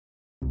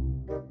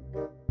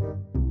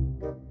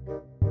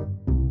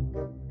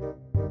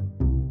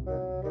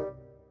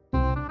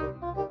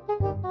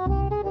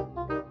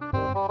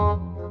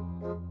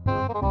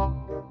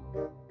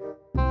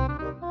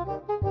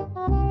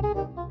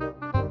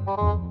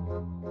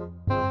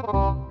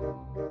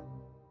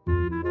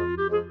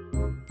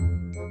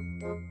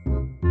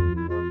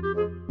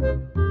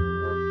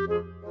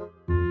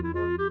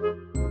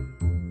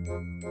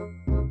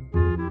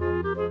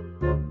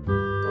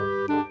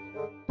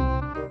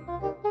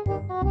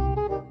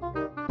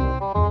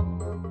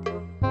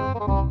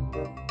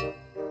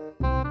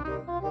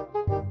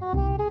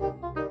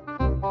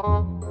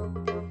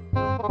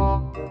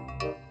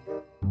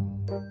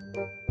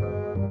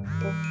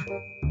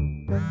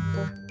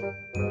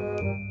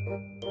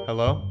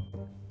Hello?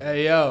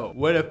 Hey yo,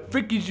 where the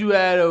frick is you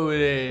at over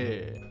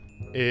there?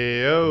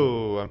 Hey,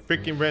 yo, I'm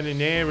freaking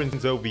running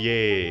errands over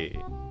here.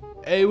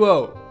 Hey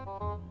whoa.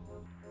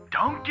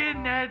 Don't get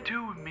an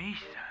attitude with me,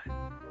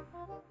 son.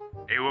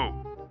 Hey, whoa.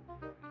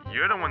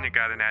 You're the one that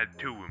got an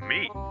attitude with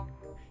me.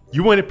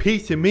 You want a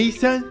piece of me,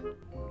 son?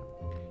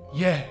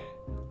 Yeah,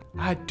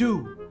 I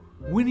do.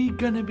 When he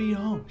gonna be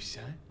home,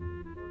 son?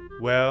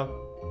 Well,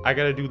 I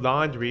gotta do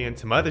laundry and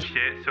some other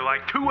shit, so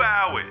like 2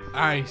 hours.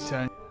 Alright,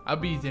 son. I'll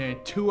be there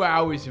in 2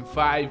 hours and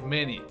 5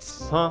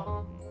 minutes. Huh?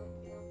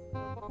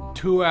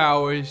 2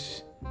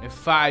 hours and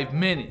 5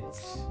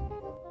 minutes.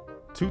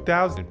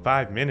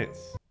 2005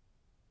 minutes.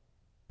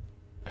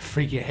 I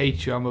freaking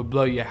hate you. I'm gonna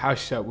blow your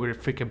house up with a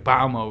freaking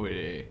bomb over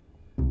there.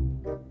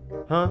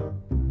 Huh?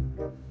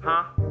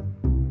 Huh?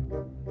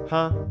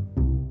 Huh?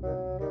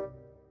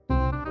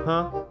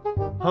 Huh?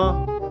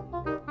 Huh?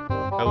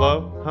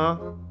 Hello? Huh?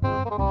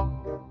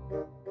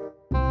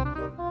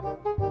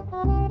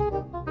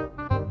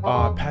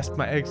 Oh, I passed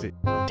my exit.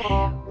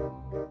 Damn.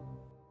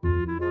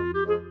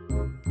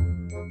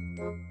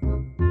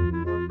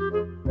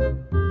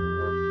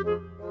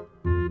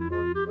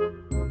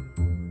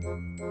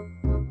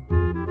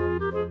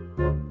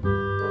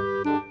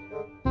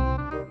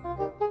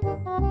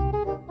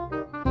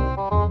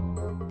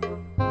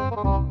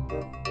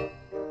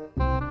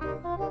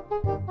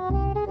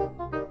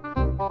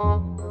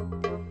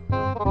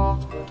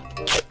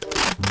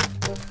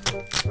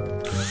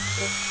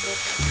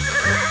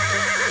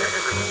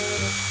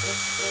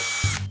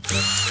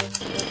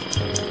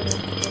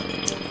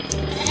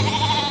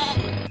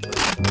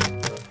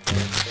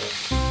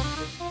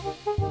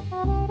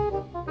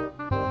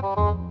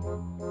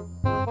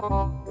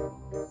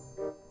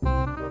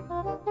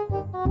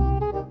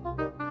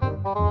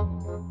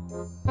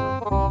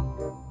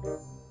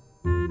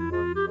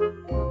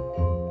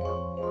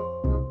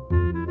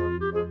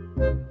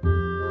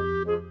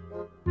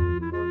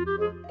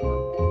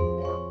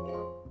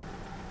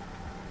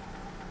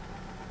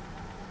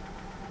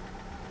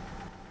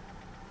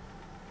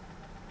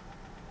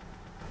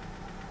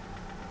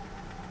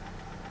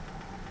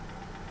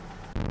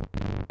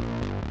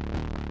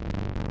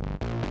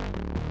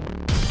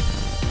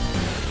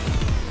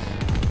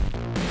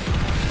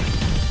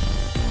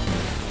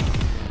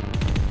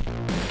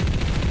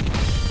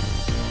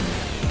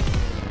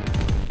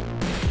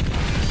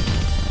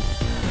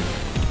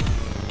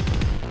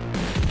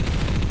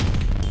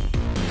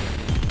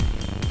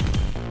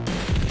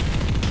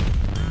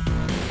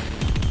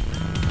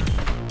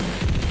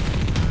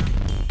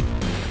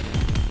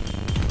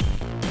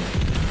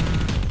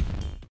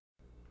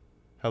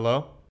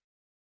 Hello?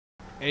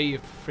 Hey, you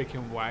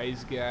freaking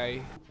wise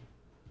guy.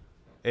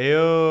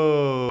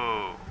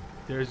 Ayo.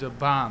 There's a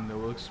bomb that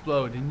will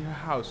explode in your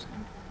house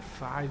in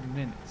 5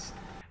 minutes.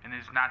 And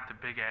it's not the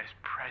big ass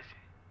present.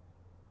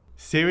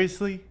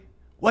 Seriously?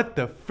 What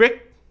the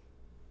frick?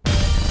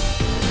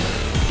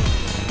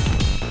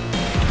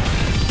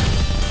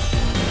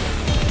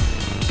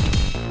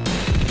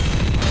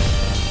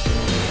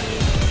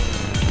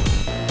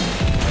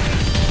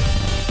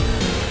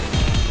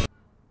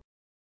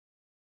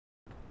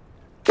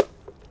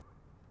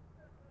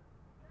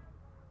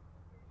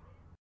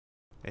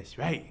 That's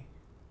right.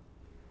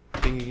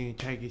 Think you're gonna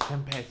try to get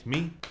some past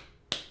me?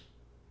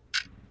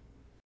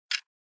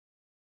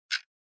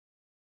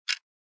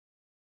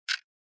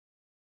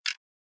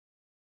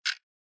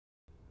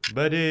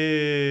 But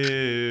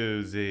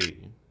is it?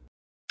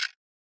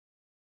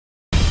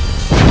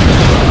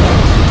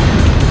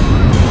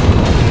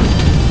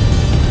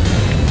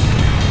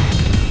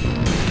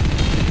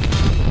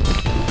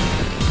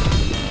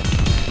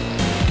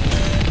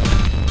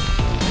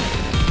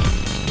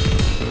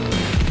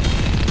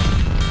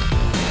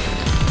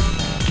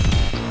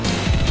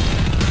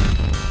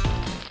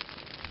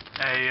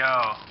 Hey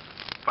yo,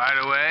 by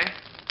the way,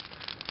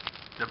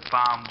 the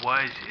bomb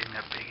was in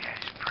a big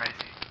ass present.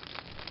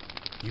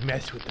 You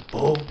mess with the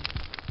bull,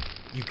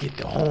 you get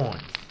the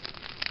horns.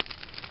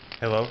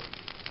 Hello?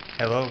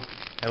 Hello?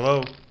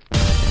 Hello?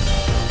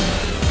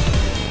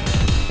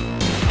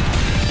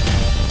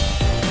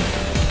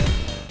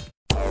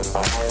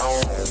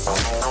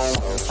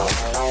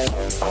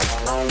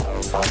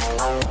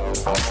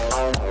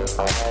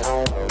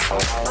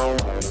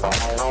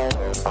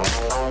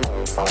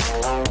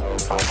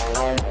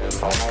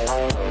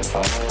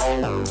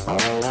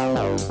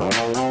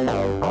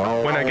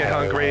 When I get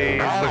hungry,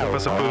 looking for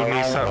some food,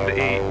 need something to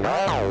eat.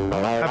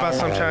 How about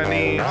some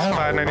Chinese?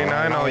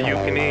 $5.99, all you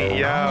can eat,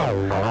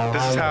 yo.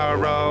 This is how I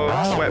roll.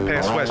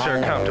 Sweatpants,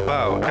 sweatshirt,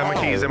 comfortable. Got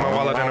my keys in my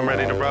wallet and I'm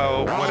ready to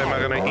roll. What am I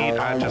gonna eat?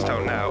 I just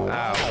don't know.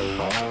 Ow.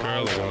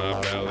 Girl in my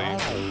belly.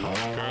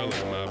 Girl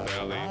in my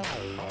belly.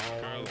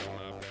 Girl in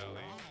my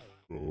belly.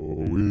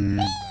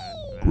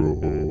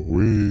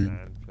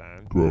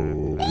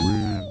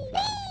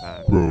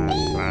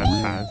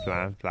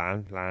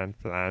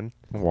 Plan.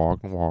 Walk.